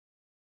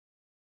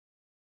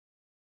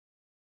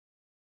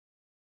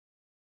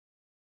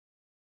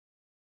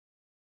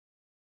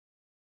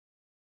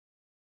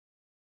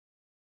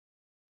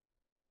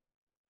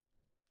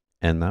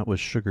And that was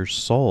Sugar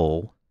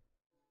Soul.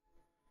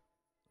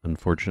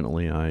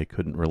 Unfortunately, I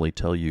couldn't really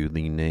tell you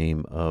the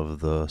name of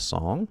the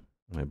song.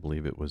 I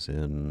believe it was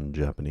in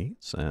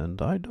Japanese,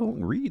 and I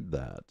don't read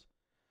that.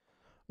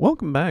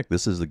 Welcome back.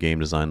 This is the Game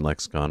Design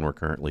Lexicon. We're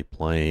currently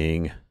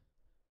playing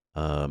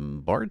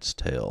Bard's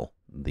Tale,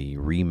 the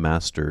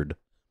remastered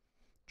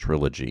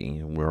trilogy.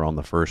 And we're on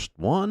the first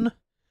one,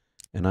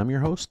 and I'm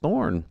your host,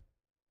 Thorn.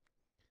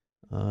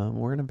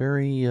 We're in a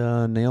very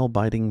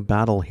nail-biting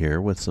battle here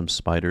with some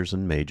spiders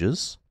and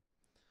mages.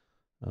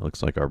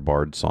 Looks like our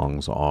bard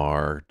songs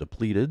are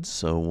depleted,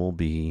 so we'll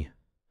be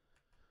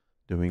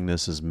doing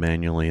this as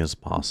manually as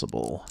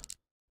possible.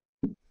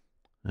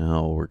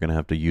 Now, we're going to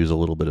have to use a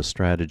little bit of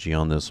strategy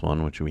on this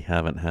one, which we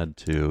haven't had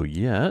to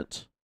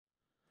yet.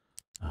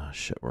 Ah,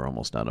 shit, we're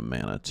almost out of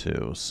mana,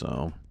 too,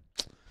 so...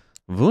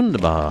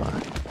 Wunderbar!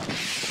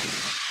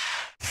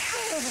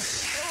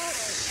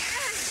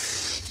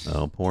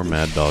 Oh, poor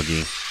Mad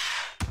Doggy.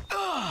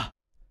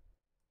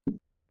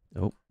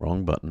 Oh,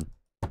 wrong button.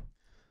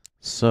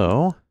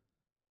 So,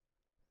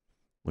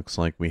 looks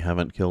like we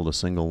haven't killed a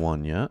single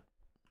one yet.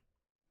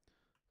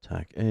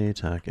 Attack A,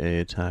 attack A,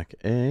 attack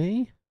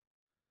A.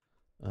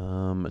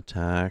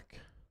 Attack.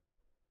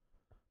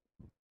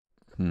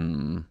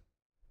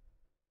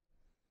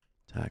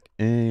 Attack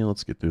A,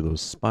 let's get through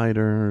those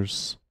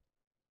spiders.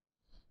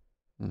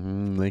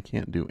 They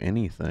can't do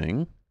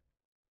anything.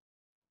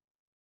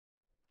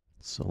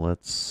 So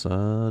let's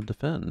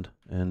defend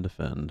and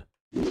defend.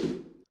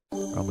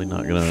 Probably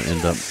not going to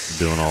end up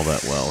doing all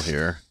that well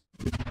here.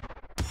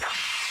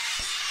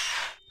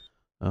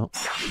 Oh,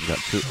 we got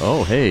two.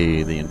 Oh,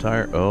 hey, the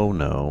entire... Oh,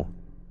 no.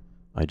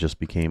 I just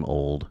became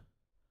old.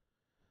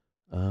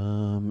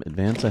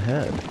 Advance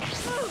ahead.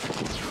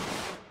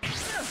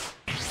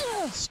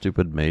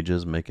 Stupid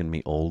mages making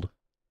me old.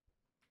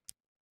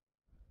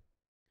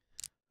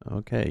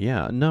 Okay,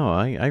 yeah. No,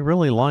 I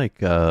really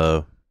like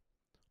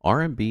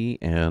R&B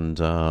and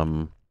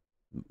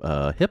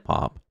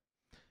hip-hop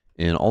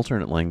in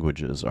alternate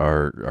languages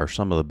are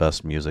some of the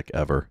best music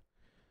ever.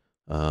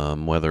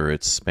 Whether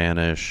it's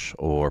Spanish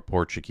or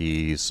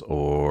Portuguese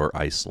or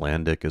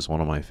Icelandic is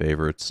one of my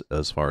favorites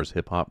as far as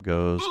hip-hop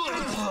goes.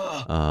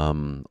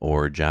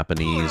 Or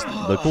Japanese.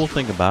 The cool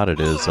thing about it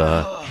is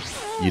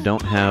you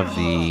don't have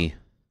the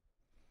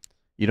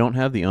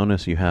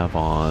onus you have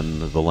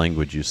on the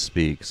language you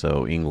speak.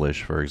 So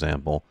English, for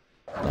example,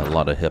 a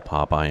lot of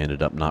hip-hop I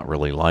ended up not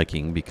really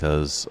liking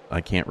because I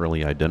can't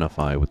really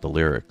identify with the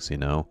lyrics, you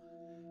know?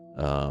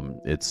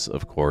 It's,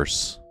 of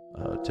course,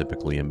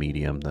 typically a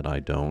medium that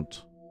I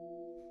don't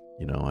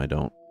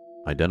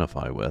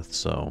identify with,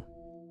 so...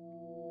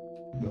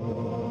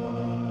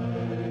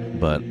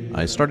 But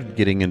I started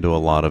getting into a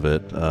lot of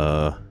it,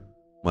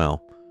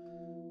 well,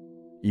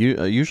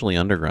 usually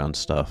underground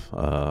stuff.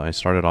 I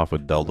started off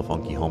with Del the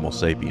Funky Homo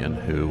Sapien,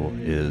 who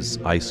is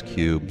Ice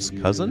Cube's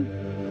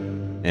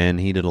cousin, and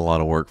he did a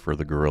lot of work for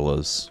the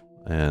Gorillaz.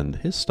 And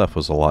his stuff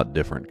was a lot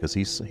different because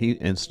he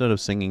instead of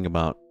singing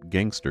about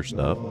gangster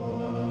stuff,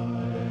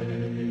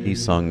 he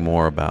sung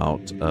more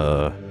about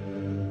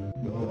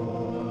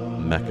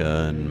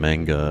mecha and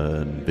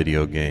manga and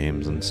video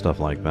games and stuff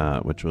like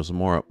that, which was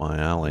more up my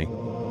alley.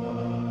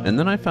 And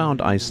then I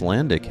found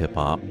Icelandic hip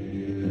hop,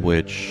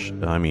 which,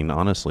 I mean,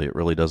 honestly, it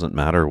really doesn't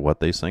matter what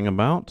they sing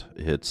about.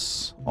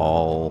 It's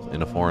all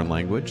in a foreign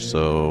language,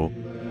 so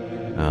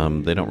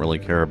they don't really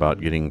care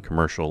about getting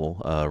commercial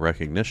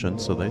recognition,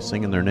 so they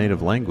sing in their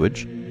native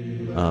language,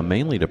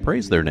 mainly to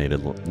praise their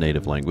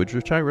native language,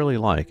 which I really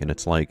like. And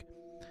it's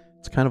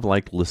kind of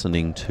like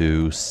listening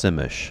to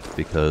Simish,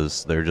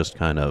 because they're just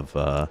kind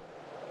of,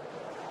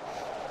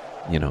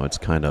 it's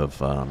kind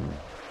of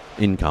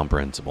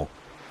incomprehensible.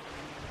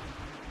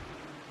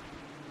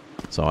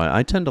 So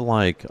I tend to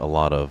like a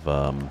lot of,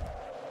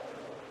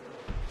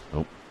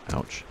 oh,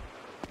 ouch.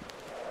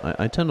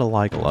 I tend to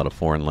like a lot of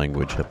foreign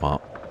language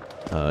hip-hop.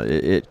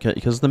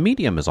 Because the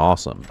medium is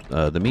awesome.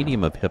 The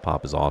medium of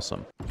hip-hop is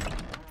awesome.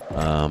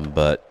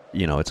 But,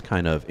 it's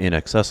kind of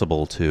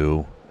inaccessible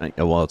to...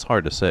 Well, it's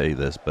hard to say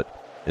this,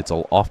 but it's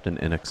often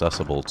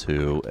inaccessible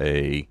to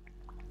a...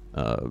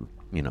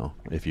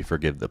 if you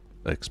forgive the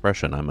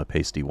expression, I'm a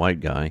pasty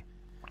white guy.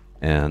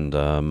 And,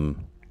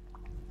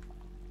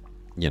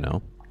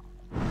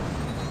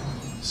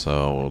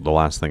 So the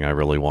last thing I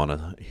really want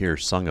to hear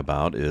sung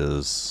about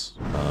is...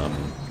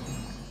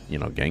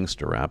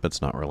 gangster rap.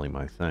 It's not really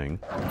my thing.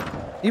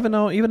 Even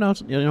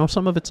though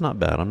some of it's not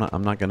bad. I'm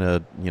not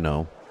gonna,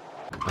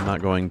 I'm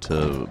not going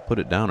to put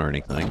it down or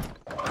anything.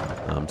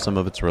 Some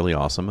of it's really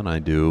awesome, and I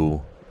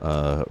do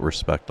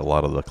respect a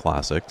lot of the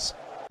classics.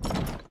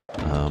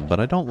 But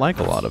I don't like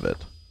a lot of it.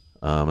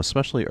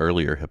 Especially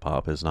earlier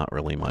hip-hop is not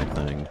really my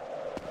thing.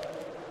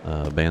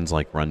 Bands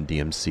like Run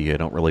DMC, I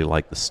don't really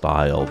like the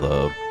style,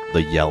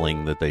 the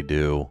yelling that they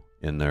do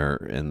in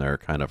their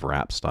kind of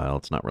rap style.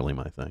 It's not really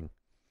my thing.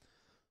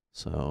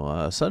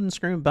 So, sudden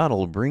scream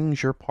battle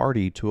brings your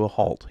party to a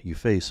halt. You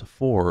face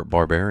 4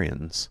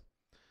 barbarians.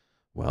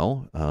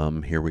 Well,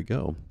 here we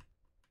go.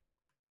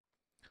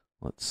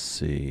 Let's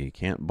see.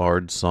 Can't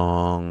bard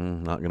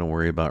song. Not going to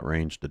worry about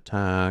ranged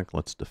attack.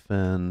 Let's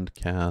defend.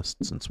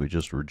 Cast, since we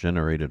just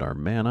regenerated our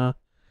mana.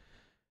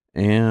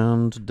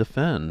 And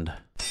defend.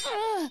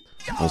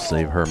 We'll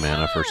save her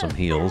mana for some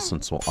heals,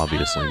 since we'll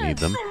obviously need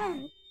them.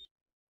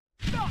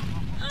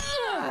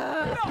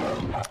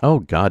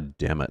 Oh, god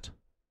damn it.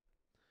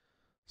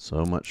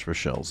 So much for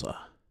Shelza.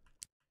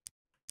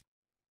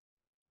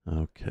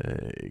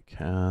 Okay,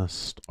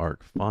 cast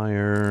Arc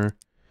Fire.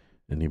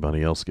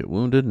 Anybody else get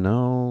wounded?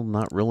 No,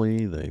 not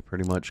really. They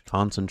pretty much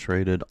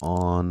concentrated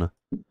on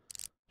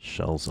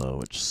Shelza,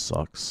 which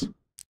sucks.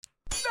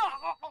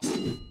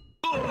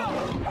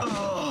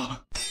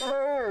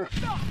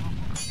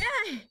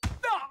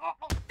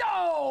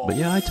 But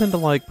yeah, I tend to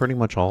like pretty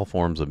much all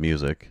forms of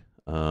music.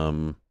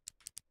 It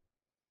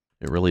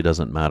really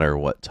doesn't matter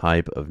what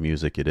type of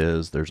music it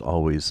is. There's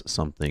always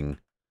something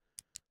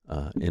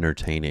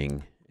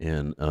entertaining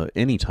in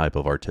any type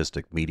of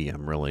artistic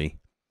medium, really.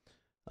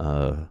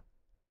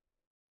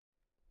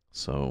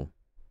 So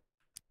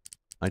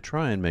I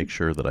try and make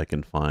sure that I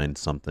can find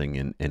something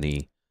in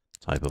any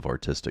type of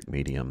artistic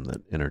medium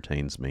that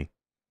entertains me.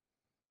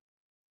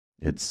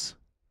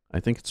 I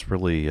think it's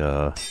really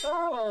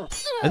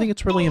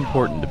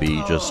important to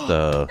be just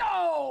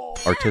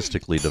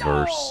artistically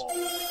diverse,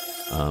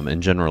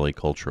 and generally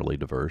culturally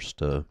diverse,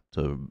 to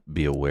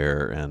be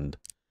aware and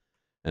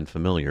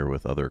familiar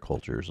with other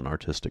cultures and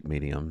artistic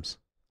mediums.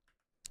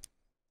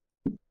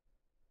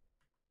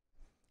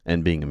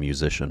 And being a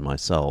musician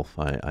myself,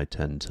 I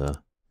tend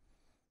to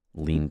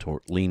lean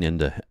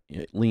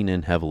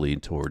in heavily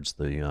towards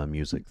the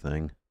music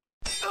thing.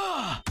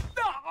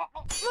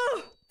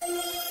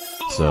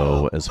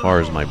 So as far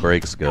as my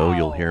breaks go,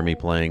 you'll hear me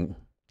playing.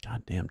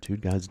 God damn, two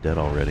guys dead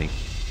already.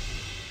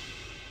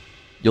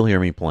 You'll hear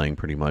me playing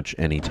pretty much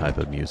any type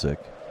of music,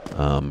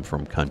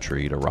 from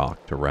country to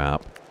rock to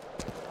rap.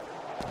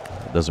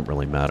 It doesn't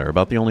really matter.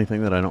 About the only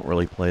thing that I don't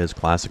really play is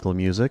classical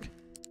music.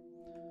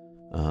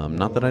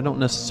 Not that I don't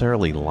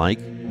necessarily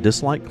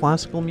dislike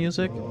classical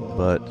music,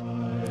 but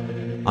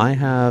I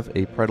have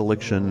a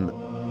predilection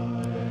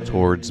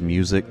towards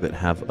music that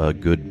have a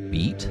good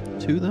beat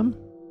to them,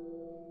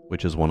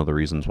 which is one of the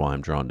reasons why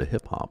I'm drawn to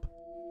hip-hop.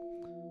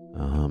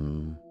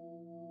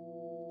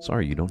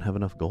 Sorry, you don't have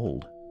enough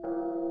gold.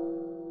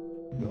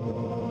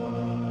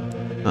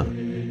 Huh.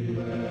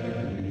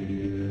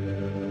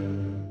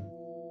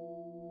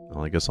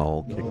 Well, I guess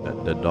I'll kick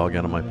that dead dog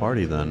out of my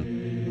party then.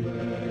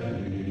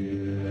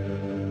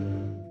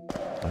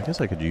 I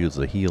guess I could use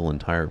the heal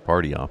entire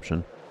party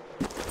option.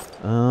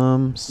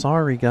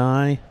 Sorry,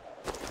 guy.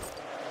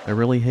 I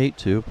really hate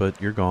to,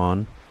 but you're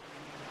gone.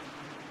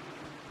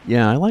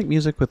 Yeah, I like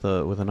music with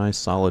a nice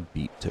solid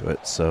beat to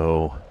it,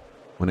 so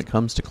when it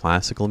comes to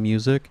classical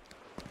music,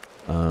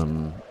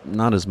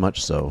 not as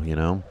much so, you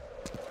know?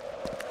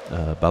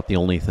 About the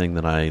only thing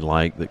that I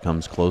like that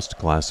comes close to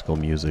classical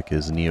music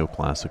is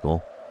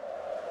neoclassical.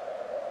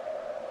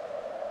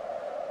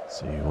 Let's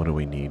see, what do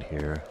we need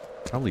here?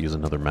 Probably use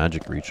another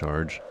magic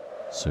recharge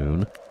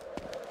soon.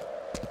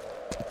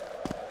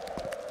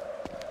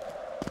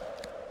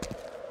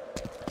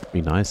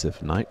 Be nice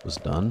if night was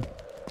done.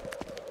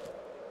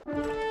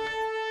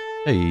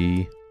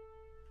 Hey.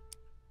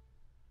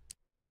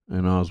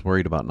 And I was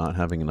worried about not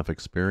having enough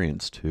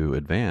experience to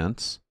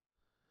advance,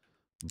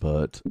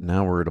 but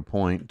now we're at a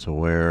point to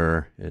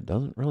where it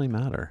doesn't really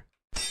matter,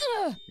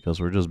 because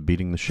we're just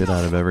beating the shit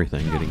out of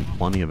everything, getting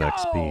plenty of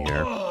XP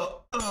here.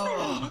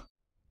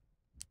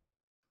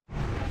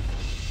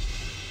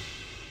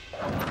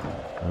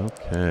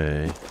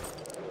 Okay.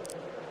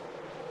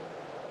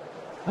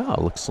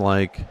 Oh, looks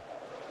like...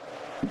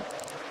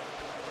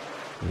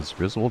 Is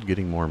Griswold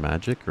getting more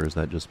magic, or is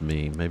that just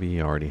me? Maybe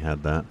he already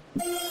had that.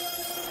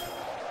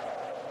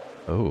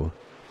 Oh.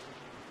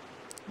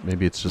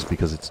 Maybe it's just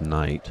because it's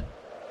night.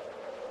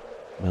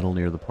 Metal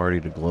near the party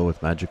to glow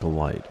with magical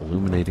light,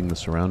 illuminating the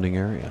surrounding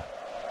area.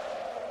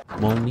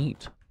 Well,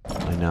 neat.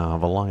 I now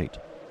have a light.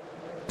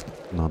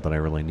 Not that I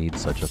really need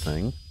such a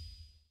thing.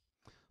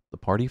 The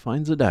party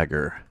finds a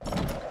dagger.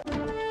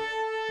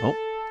 Oh,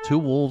 2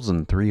 wolves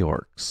and 3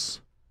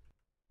 orcs.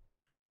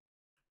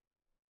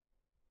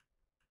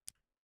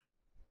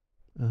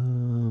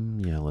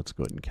 Yeah, let's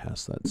go ahead and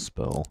cast that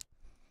spell.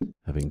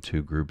 Having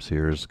 2 groups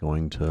here is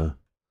going to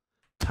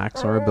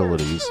tax our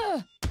abilities.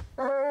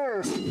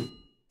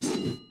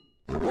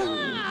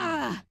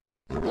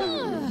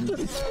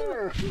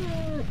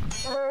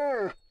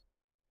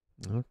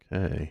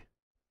 Okay.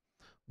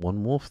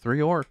 1 wolf, 3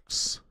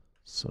 orcs.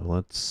 So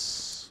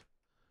let's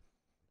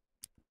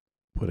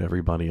put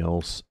everybody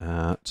else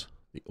at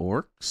the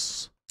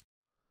orcs.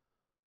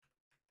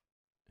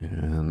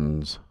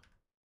 And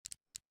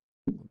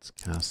let's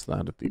cast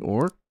that at the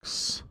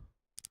orcs.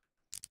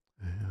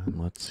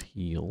 And let's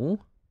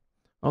heal.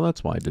 Oh,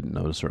 that's why I didn't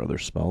notice our other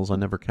spells. I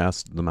never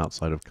casted them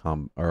outside of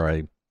or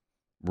I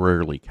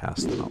rarely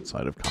cast them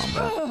outside of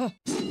combat.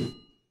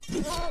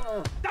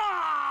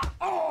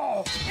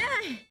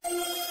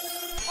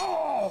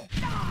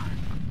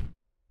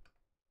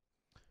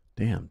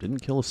 Damn, didn't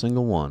kill a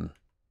single one.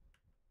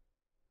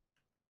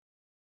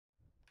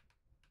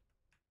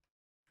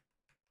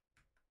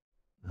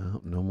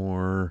 no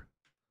more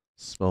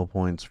spell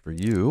points for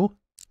you.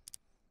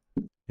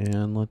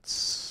 And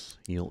let's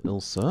heal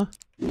Ilsa.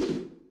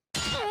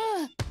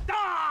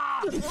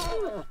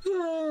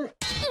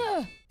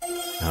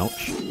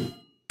 Ouch.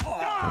 Thank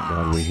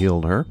God we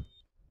healed her.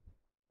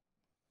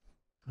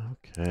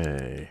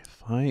 Okay.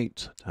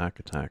 Fight. Attack,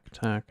 attack,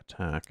 attack,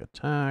 attack,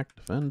 attack.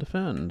 Defend,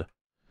 defend.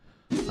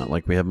 Not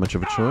like we have much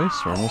of a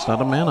choice. We're almost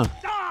out of mana.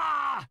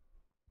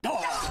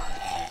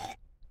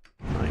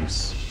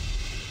 Nice.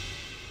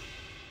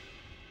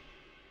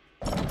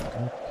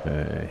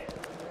 Okay.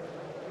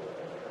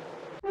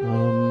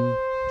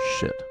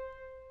 Shit.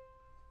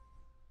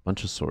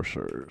 Bunch of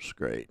sorcerers.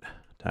 Great.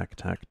 Attack,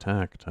 attack,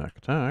 attack, attack,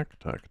 attack,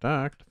 attack,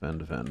 attack, defend,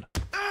 defend.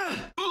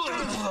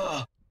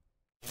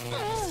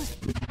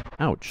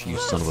 Ouch, you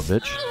son of a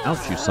bitch.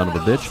 Ouch, you son of a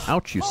bitch.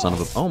 Ouch, you son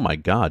of a... Oh my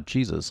god,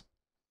 Jesus.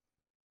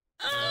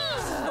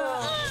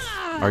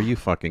 Are you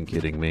fucking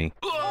kidding me?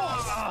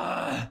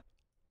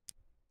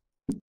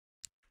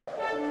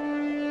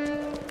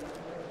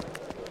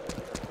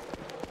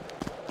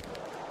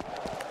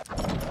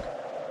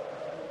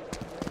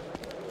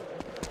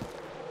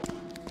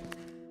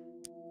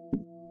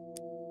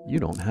 You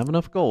don't have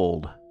enough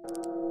gold.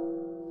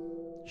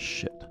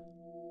 Shit.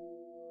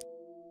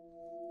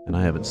 And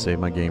I haven't saved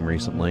my game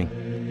recently.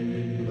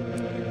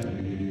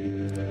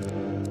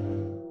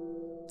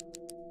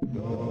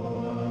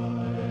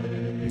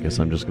 I guess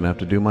I'm just gonna have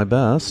to do my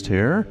best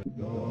here.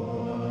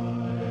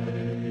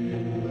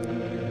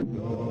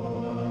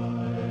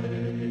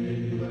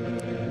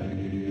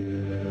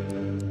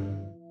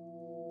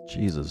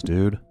 Jesus,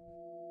 dude.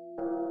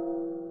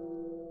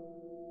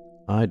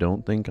 I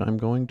don't think I'm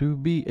going to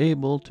be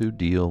able to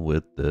deal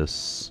with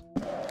this.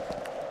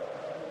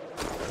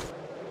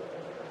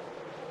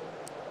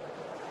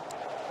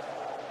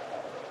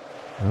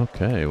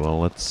 Okay, well,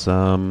 let's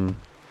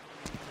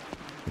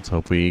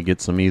hope we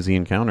get some easy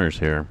encounters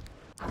here.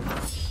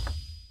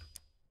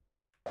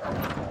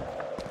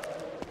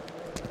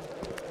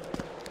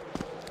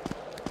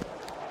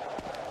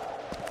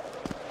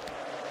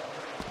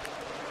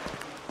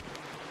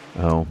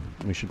 Oh,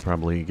 we should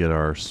probably get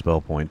our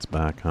spell points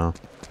back, huh?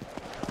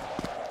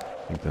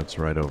 I think that's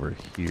right over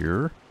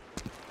here.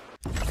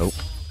 Oh.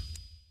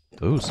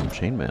 Oh, some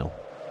chainmail.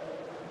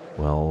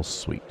 Well,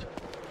 sweet.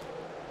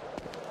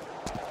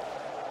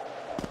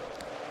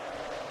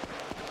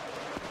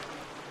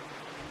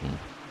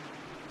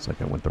 Looks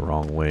like I went the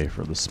wrong way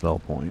for the spell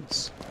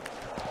points.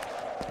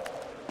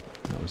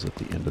 That was at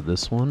the end of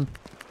this one.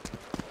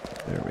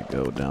 There we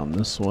go, down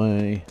this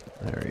way.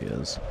 There he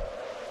is.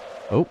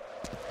 Oh,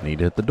 need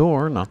to hit the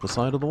door, not the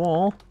side of the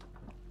wall.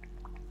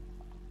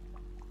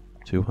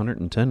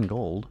 210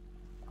 gold.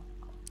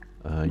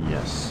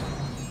 Yes.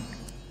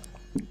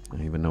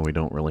 Even though we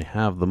don't really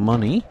have the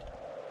money,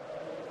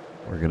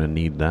 we're gonna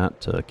need that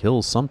to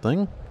kill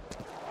something.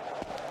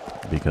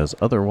 Because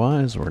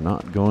otherwise, we're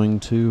not going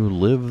to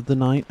live the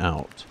night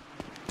out.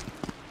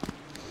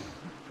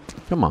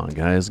 Come on,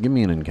 guys, give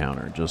me an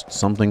encounter. Just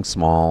something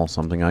small,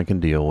 something I can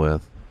deal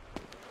with.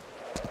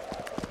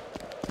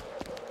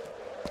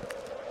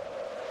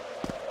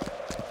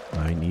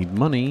 I need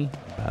money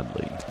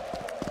badly.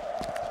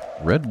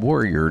 Red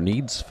Warrior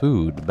needs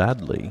food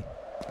badly.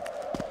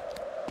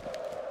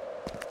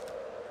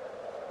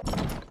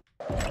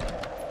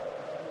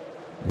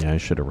 Yeah, I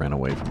should have ran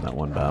away from that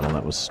one battle.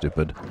 That was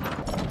stupid.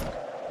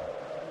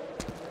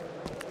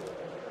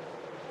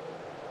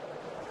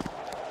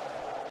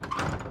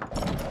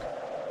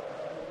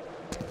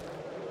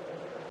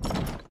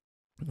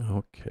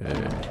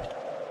 Okay.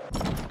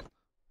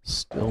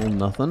 Still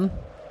nothing.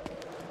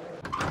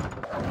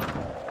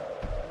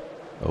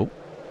 Oh.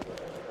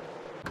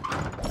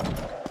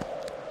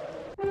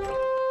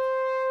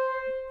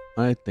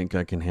 I think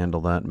I can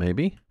handle that,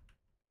 maybe.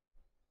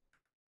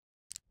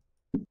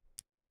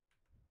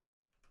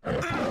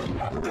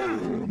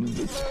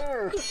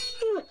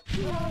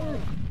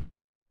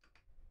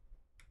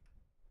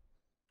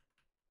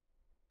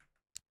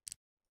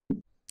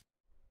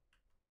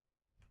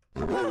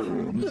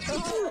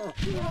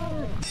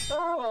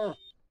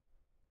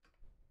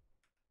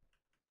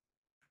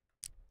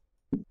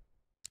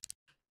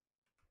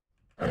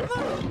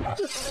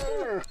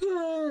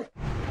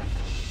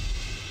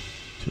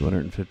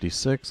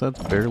 $256,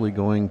 that's barely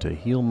going to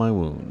heal my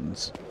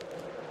wounds.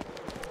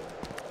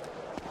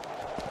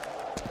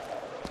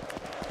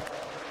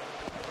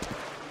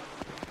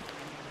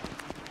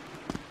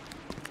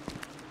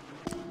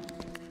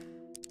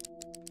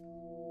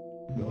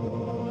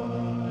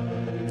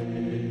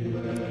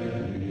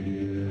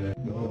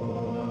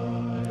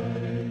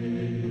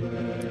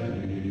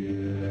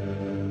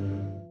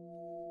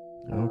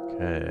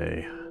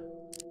 Okay.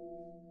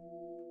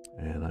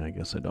 And I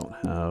guess I don't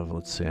have,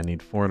 let's see, I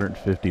need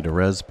 450 to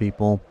res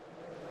people.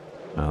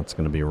 Oh, it's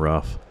going to be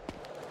rough.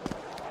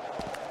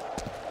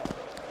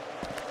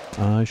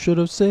 I should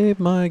have saved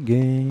my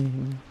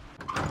game.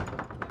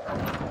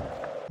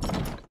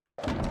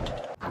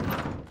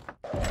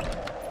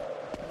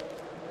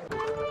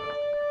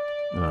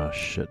 Oh,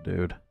 shit,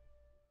 dude.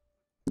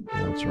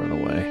 Yeah, let's run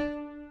away.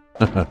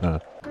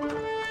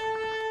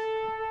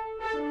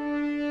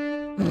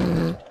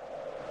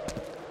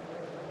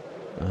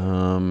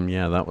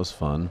 Yeah, that was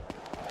fun.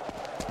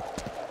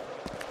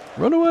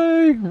 Run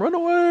away! Run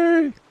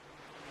away!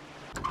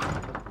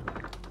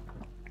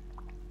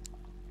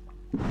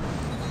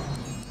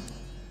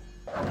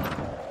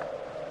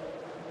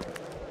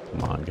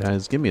 Come on,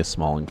 guys, give me a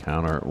small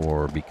encounter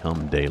or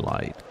become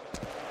daylight.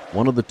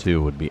 One of the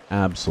two would be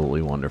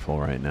absolutely wonderful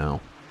right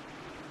now.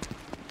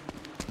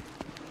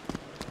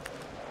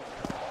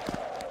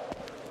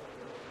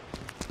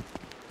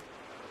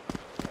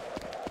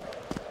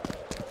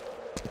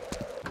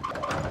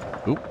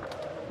 Oop.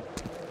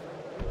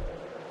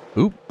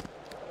 Oop.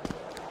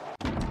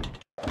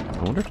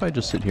 I wonder if I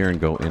just sit here and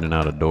go in and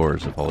out of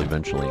doors if I'll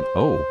eventually...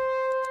 Oh.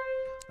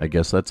 I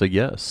guess that's a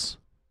yes.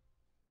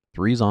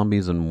 3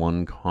 zombies and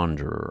 1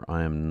 conjurer.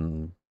 I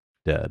am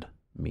dead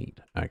meat,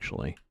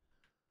 actually.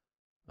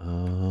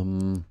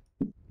 Oh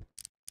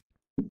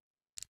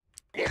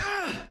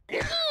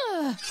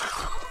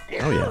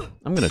yeah,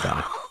 I'm gonna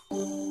die.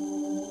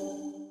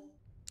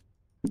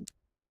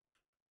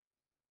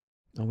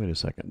 Oh, wait a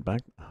second.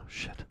 Back... Oh,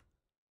 shit.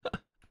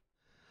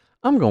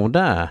 I'm gonna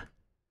die.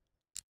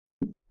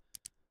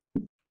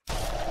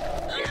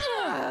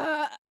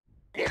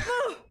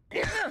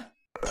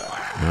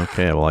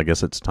 Okay, well, I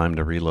guess it's time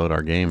to reload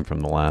our game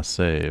from the last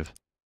save.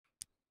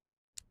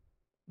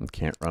 I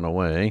can't run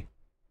away.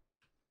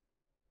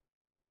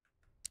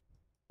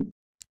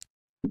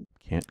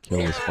 Can't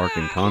kill the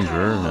sparking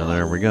conjurer. Now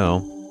there we go.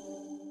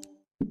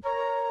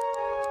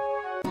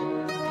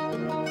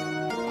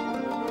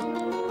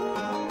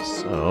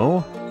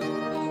 So...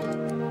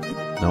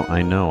 No,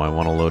 I know. I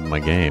want to load my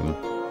game.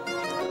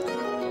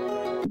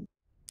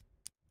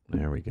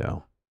 There we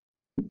go.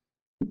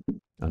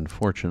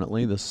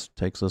 Unfortunately, this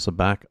takes us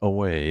back a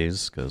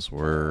ways, because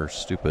we're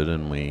stupid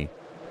and we...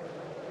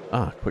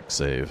 Ah, quick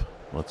save.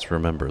 Let's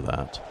remember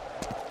that.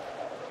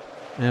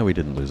 Yeah, we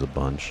didn't lose a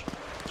bunch.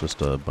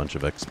 Just a bunch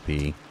of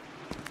XP.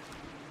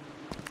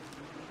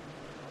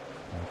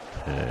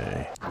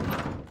 Okay.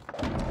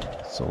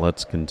 So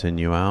let's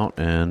continue out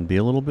and be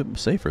a little bit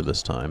safer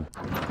this time.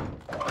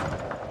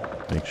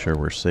 Make sure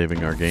we're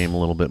saving our game a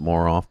little bit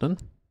more often.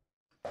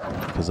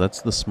 Because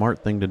that's the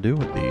smart thing to do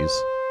with these.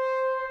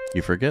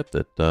 You forget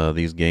that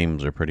these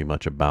games are pretty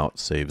much about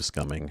save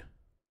scumming.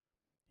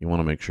 You want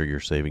to make sure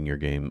you're saving your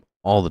game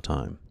all the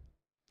time.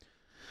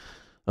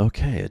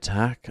 Okay,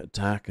 attack,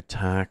 attack,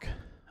 attack,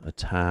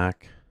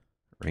 attack,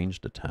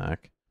 ranged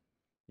attack.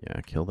 Yeah,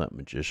 kill that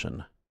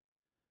magician.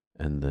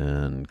 And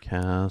then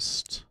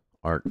cast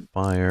arc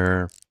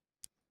fire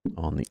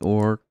on the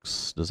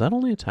orcs. Does that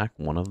only attack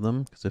one of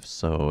them? Because if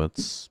so,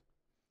 it's...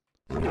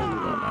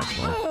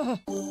 actually.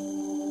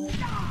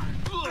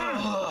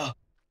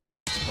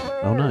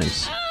 Oh,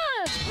 nice.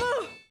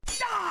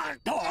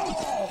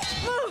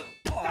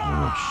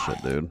 Oh,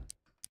 shit, dude.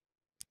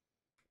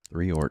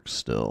 3 orcs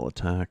still.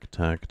 Attack,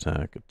 attack,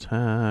 attack,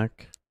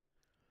 attack.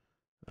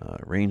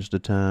 Ranged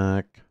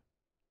attack.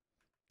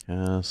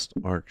 Cast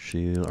arc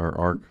shield, or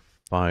arc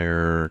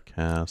fire.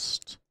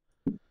 Cast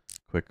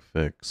quick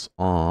fix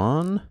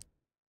on.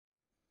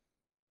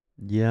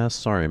 Yeah,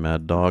 sorry,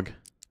 Mad Dog.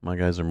 My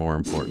guys are more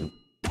important.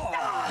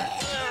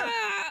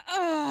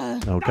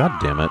 Oh,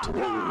 god damn it.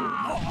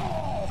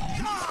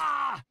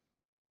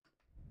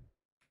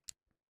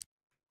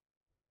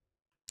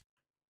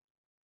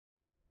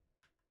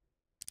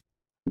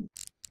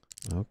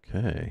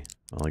 Okay.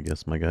 Well, I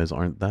guess my guys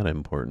aren't that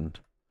important.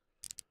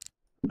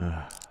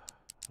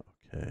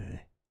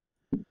 Okay.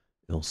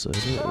 Ilsa it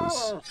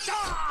is.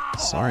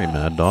 Sorry,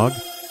 Mad Dog.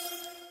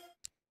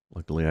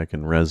 Luckily I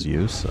can res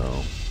you,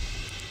 so...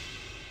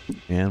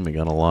 And we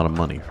got a lot of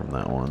money from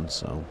that one,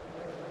 so...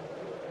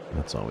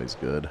 That's always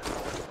good.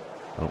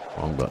 Oh,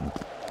 wrong button.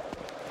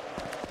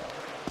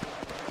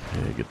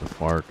 Okay, get the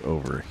Fark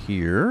over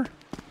here.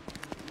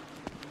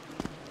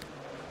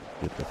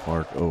 Get the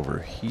Fark over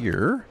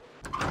here.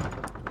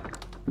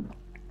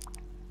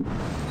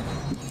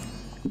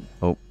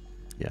 Oh,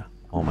 yeah,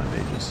 all my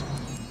mages.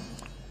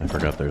 I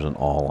forgot there's an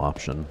all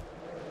option.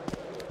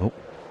 Oh.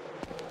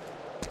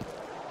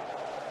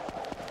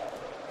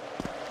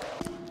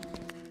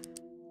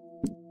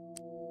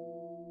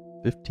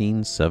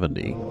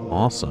 $15.70.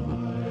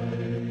 Awesome.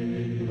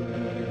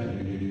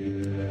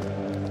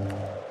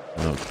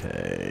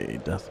 Okay,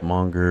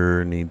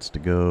 Deathmonger needs to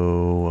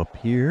go up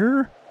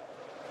here.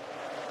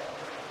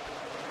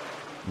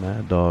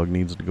 Mad Dog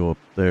needs to go up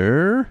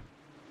there.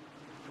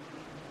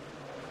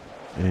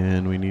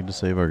 And we need to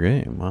save our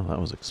game. Wow, that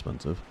was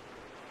expensive.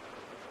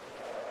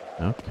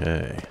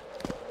 Okay.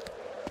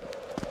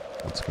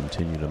 Let's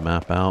continue to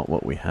map out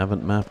what we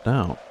haven't mapped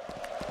out.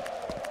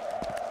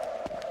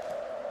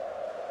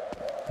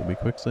 Did we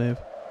quick save?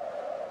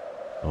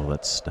 Oh,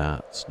 that's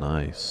stats.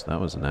 Nice. That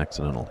was an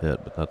accidental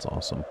hit, but that's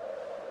awesome.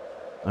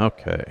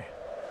 Okay.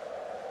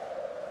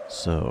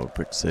 So,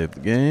 quick save the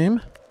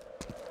game.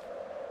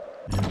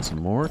 And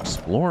some more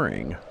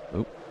exploring.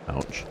 Oop,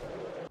 ouch.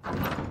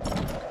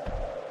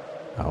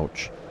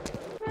 Ouch.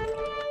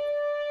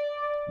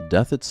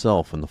 Death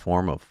itself in the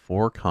form of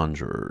 4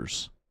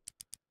 conjurers.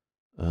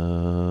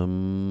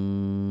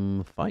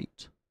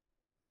 Fight.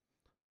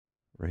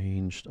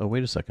 Ranged. Oh,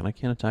 wait a second. I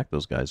can't attack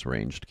those guys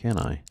ranged, can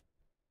I?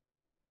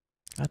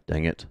 God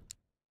dang it.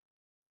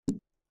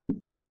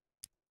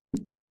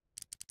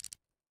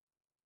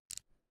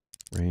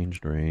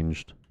 Ranged,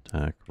 ranged,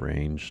 attack,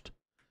 ranged,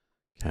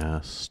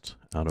 cast,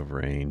 out of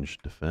range,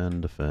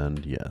 defend,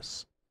 defend,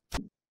 yes.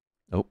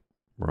 Oh,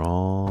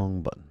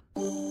 wrong button.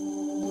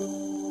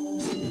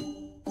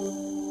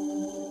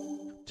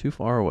 Too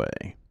far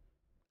away.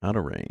 Out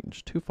of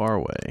range. Too far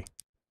away.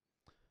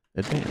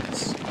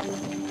 Advance.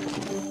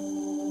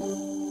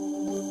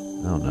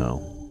 Oh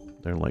no.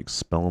 They're like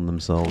spelling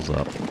themselves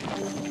up.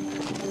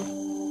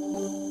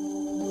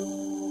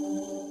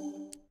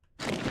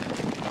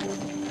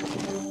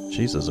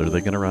 Jesus, are they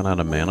going to run out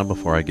of mana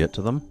before I get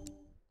to them?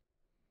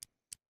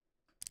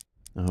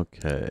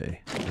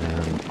 Okay.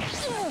 And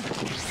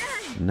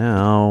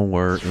now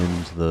we're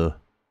into the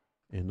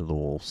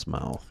wolf's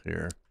mouth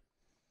here.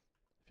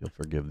 If you'll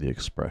forgive the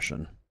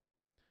expression.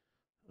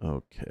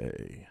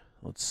 Okay.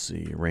 Let's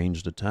see.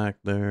 Ranged attack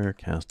there.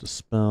 Cast a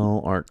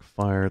spell. Arc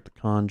fire at the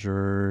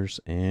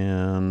conjurers.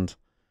 And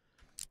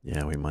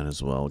yeah, we might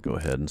as well go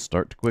ahead and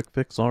start to quick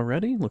fix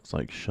already. Looks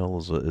like Shell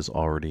is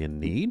already in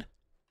need.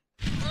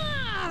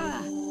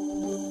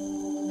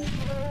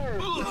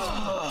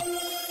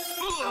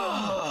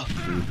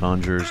 2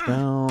 conjurers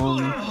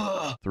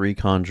down. 3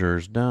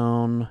 conjurers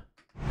down.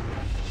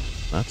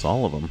 That's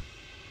all of them.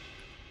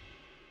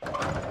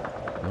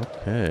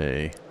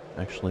 Okay.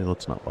 Actually,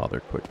 let's not bother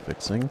quick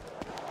fixing,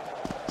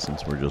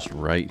 since we're just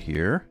right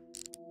here.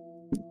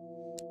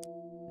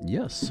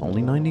 Yes,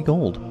 only 90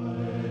 gold.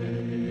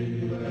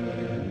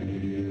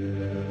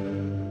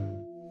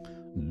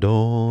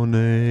 Done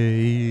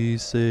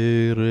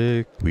se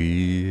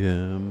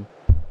requiem.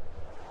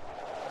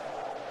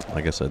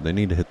 Like I said, they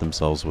need to hit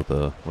themselves with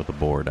a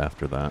board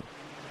after that.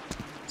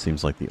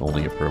 Seems like the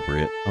only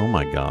appropriate. Oh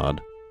my god.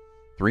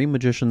 3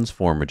 magicians,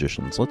 4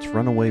 magicians. Let's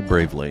run away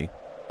bravely.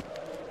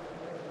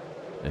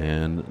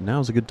 And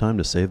now's a good time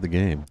to save the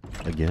game.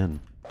 Again.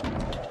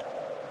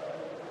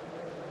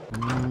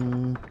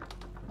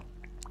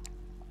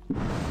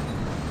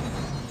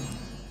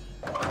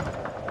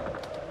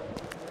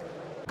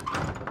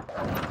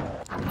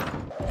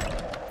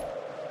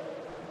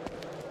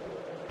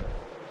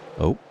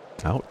 Oh,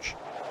 ouch.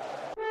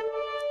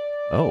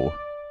 Oh.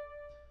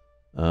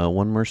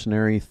 1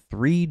 mercenary,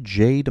 3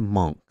 jade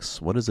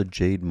monks. What is a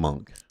jade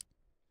monk?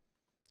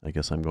 I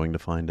guess I'm going to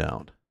find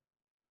out.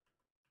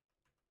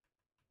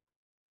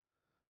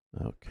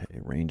 Okay,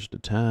 ranged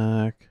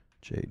attack,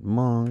 jade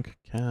monk,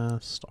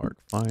 cast, arc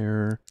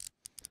fire,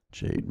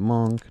 jade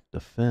monk,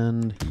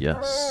 defend,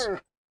 yes.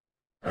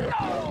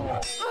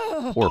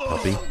 Poor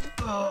puppy.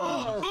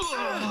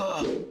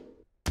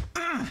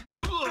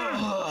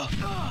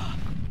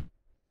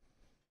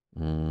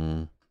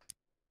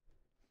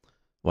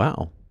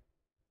 Wow.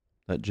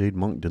 That jade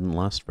monk didn't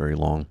last very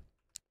long.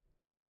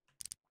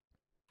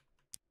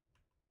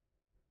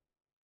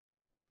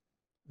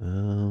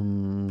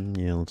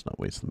 Yeah, let's not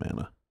waste the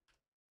mana.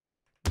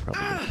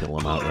 Probably gonna kill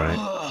him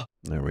outright.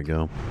 There we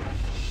go.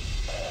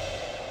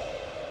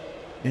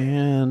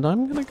 And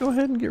I'm gonna go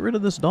ahead and get rid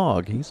of this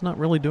dog. He's not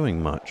really doing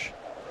much.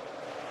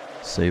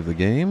 Save the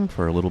game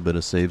for a little bit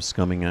of save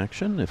scumming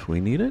action if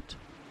we need it.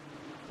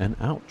 And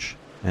ouch.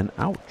 And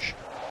ouch.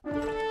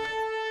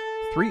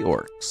 3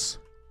 orcs.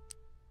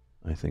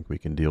 I think we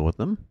can deal with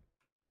them.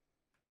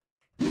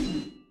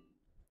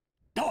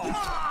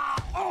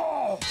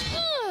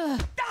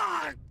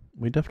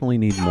 We definitely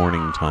need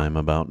morning time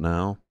about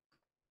now.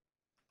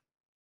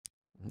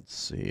 Let's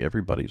see,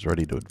 everybody's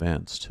ready to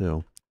advance,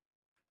 too.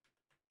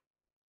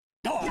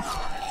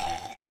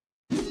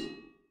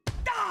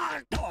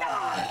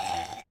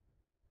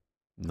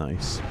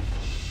 Nice.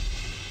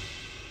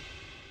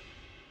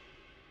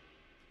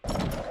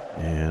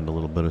 And a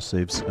little bit of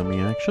save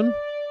scummy action.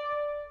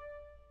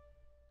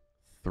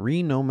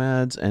 3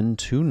 nomads and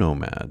 2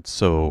 nomads.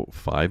 So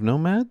 5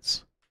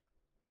 nomads?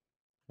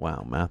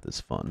 Wow, math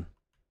is fun.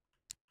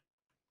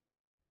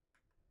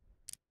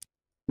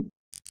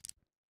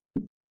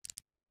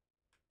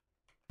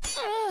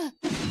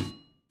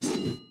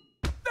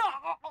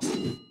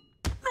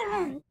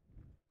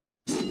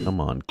 Come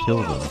on,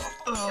 kill them.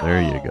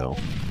 There you go.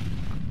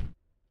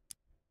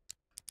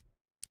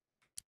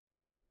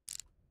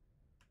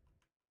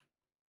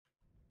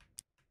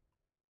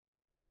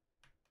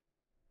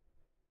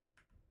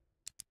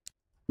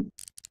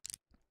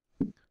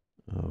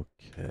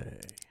 Okay.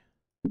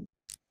 A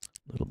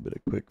little bit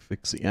of quick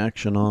fixie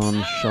action on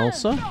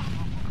Shelsa.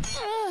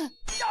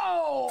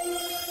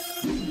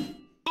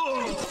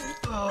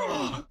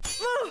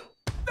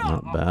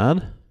 Not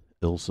bad.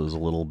 Ilsa's a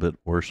little bit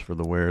worse for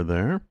the wear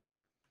there.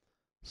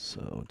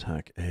 So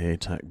attack A,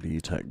 attack B,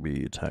 attack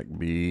B, attack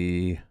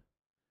B.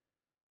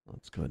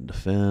 Let's go ahead and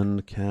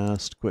defend,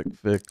 cast, quick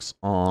fix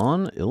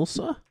on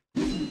Ilsa.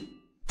 And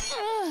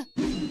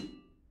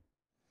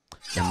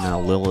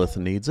now Lilith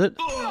needs it.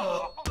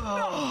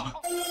 Oh,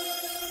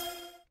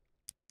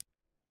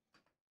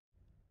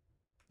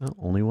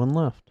 only 1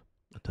 left.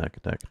 Attack,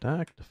 attack,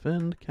 attack,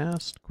 defend,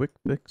 cast, quick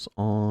fix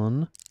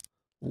on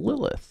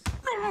Lilith.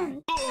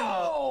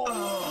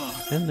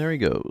 And there he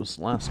goes.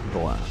 Last of the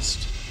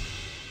last.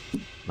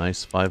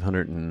 Nice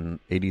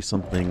 580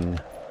 something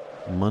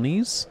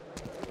monies.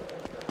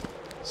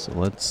 So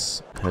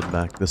let's head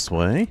back this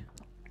way.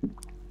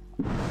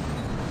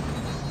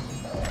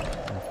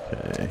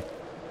 Okay.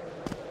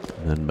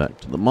 And then back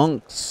to the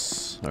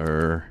monks,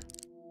 or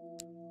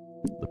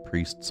the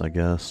priests, I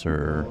guess,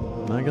 or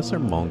no, I guess they're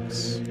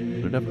monks.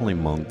 They're definitely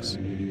monks.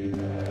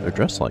 They're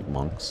dressed like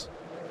monks.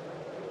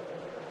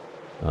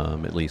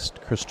 At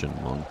least Christian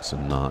monks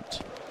and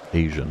not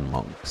Asian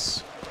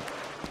monks.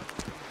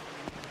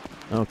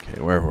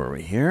 Okay, where were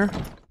we here?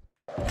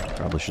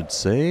 Probably should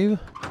save.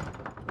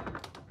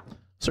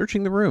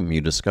 Searching the room,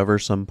 you discover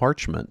some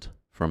parchment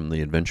from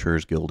the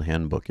Adventurers Guild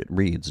Handbook. It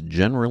reads,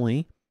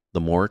 generally, the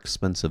more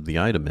expensive the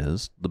item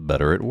is, the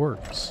better it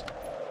works.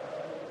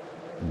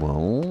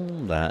 Well,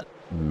 that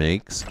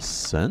makes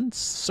sense.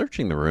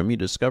 Searching the room, you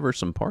discover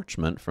some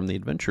parchment from the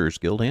Adventurers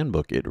Guild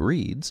Handbook. It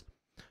reads,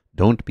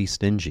 don't be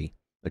stingy.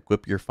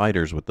 Equip your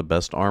fighters with the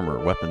best armor,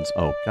 weapons.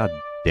 Oh, god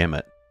damn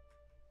it.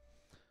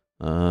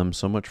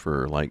 So much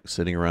for, like,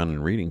 sitting around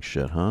and reading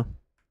shit, huh?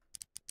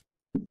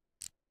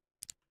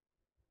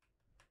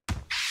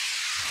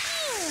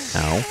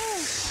 Ow.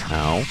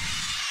 Ow.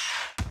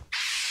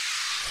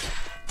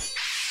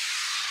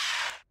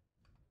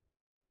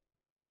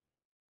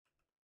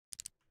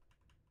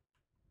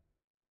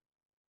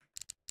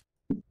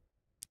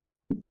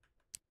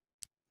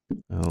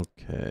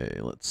 Okay,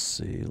 let's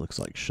see. Looks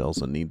like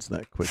Shelza needs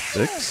that quick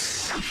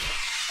fix.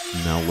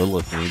 Now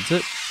Lilith needs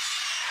it.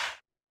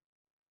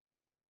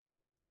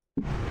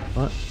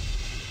 But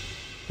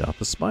got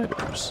the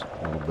spiders.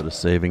 A little bit of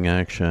saving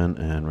action,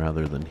 and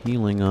rather than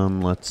healing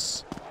them,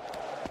 let's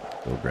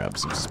go grab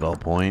some spell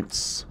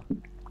points.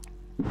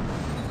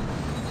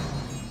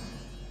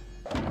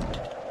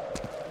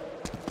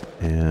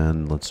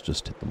 And let's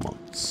just hit the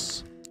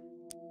monks.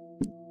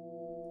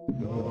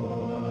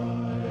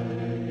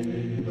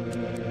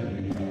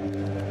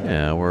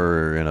 Yeah,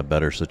 we're in a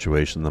better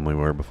situation than we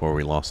were before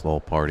we lost the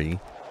whole party,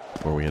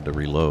 before we had to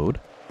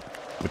reload,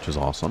 which is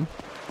awesome.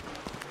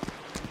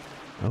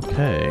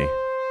 Okay.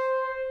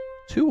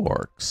 2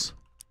 orcs.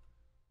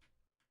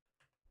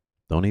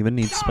 Don't even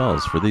need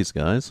spells for these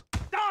guys.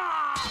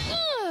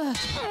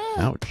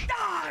 Ouch.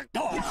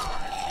 Who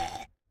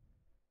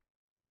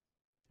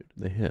did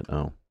they hit?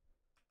 Oh.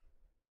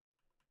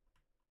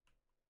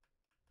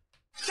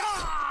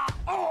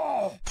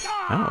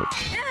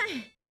 Ouch.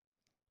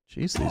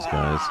 Jeez, these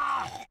guys.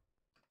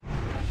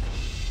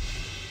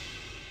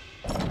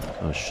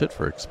 Oh, shit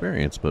for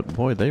experience, but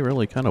boy, they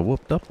really kind of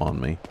whooped up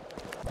on me.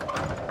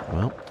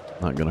 Well,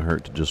 not gonna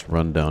hurt to just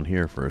run down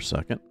here for a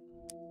second.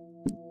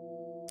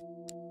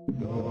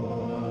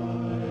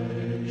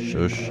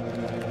 Shush.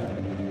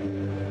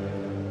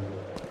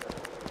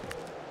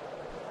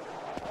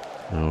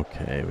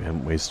 Okay, we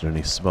haven't wasted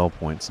any spell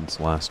points since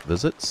last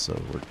visit, so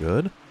we're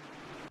good.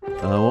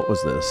 What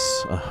was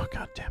this? Oh,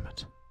 god damn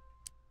it.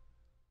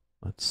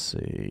 Let's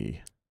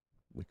see.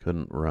 We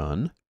couldn't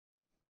run.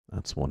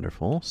 That's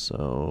wonderful.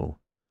 So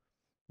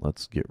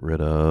let's get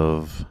rid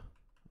of...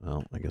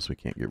 Well, I guess we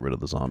can't get rid of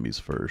the zombies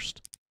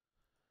first,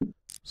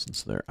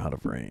 since they're out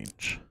of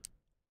range.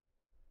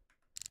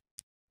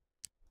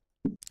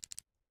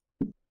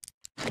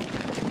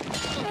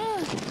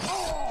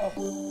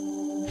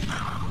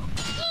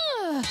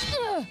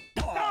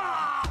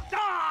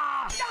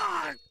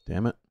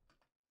 Damn it.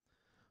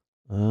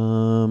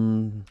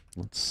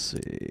 Let's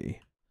see.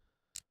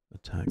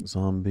 Attack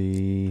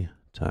zombie,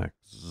 attack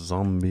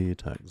zombie,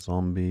 attack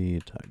zombie,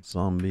 attack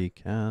zombie,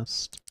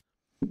 cast.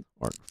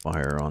 Arc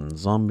fire on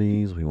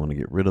zombies. We want to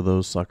get rid of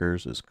those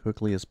suckers as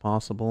quickly as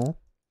possible.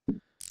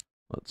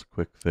 Let's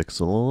quick fix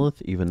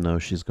Lilith, even though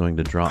she's going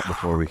to drop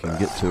before we can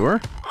get to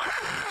her.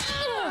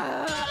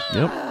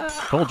 Yep,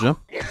 told you.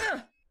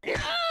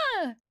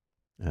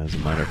 As a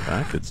matter of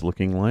fact, it's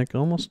looking like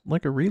almost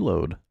like a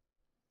reload.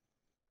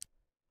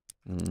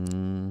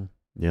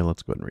 Yeah,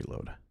 let's go ahead and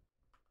reload.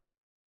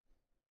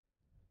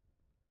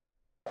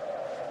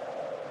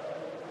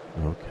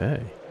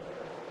 Okay.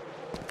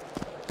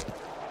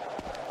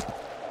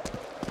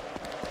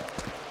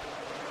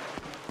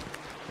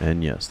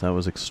 And yes, that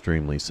was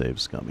extremely save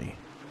scummy.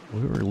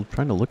 We were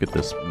trying to look at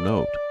this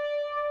note.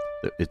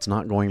 It's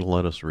not going to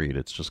let us read.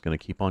 It's just going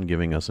to keep on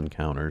giving us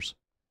encounters.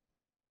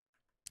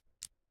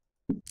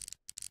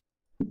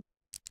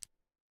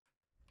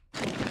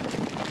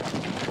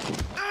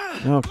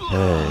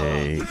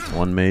 Okay.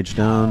 1 mage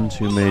down,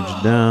 2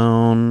 mage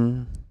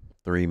down,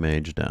 3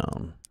 mage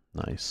down.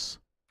 Nice.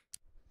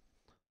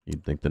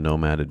 You'd think the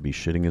nomad would be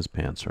shitting his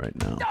pants right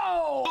now.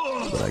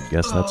 But I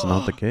guess that's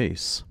not the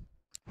case.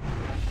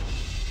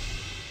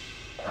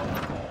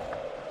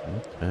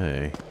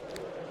 Okay.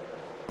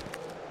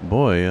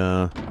 Boy,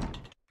 the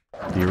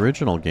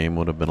original game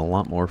would have been a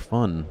lot more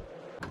fun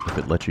if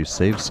it let you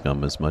save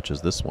scum as much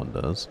as this one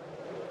does.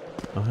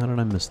 Oh, how did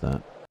I miss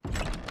that?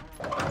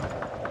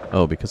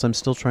 Oh, because I'm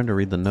still trying to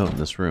read the note in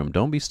this room.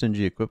 Don't be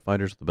stingy, equip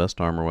fighters with the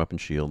best armor, weapon,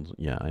 shields.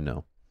 Yeah, I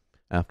know.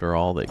 After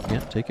all, they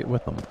can't take it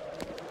with them.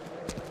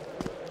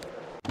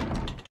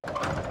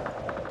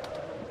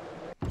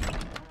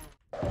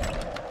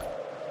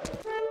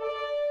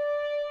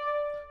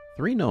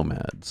 3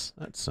 nomads.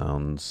 That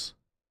sounds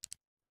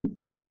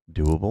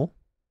doable.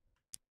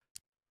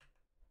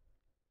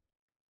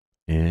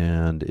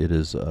 And it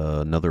is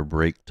another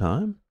break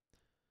time.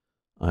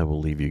 I will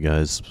leave you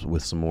guys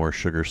with some more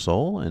Sugar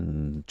Soul,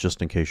 and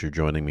just in case you're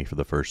joining me for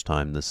the first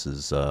time, this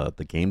is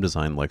the Game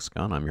Design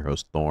Lexicon. I'm your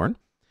host, Thorn,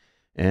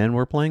 and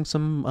we're playing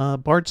some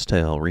Bard's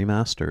Tale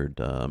Remastered,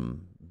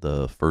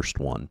 the first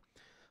one.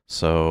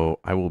 So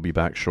I will be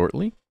back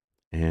shortly,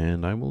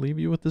 and I will leave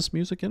you with this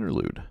music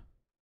interlude.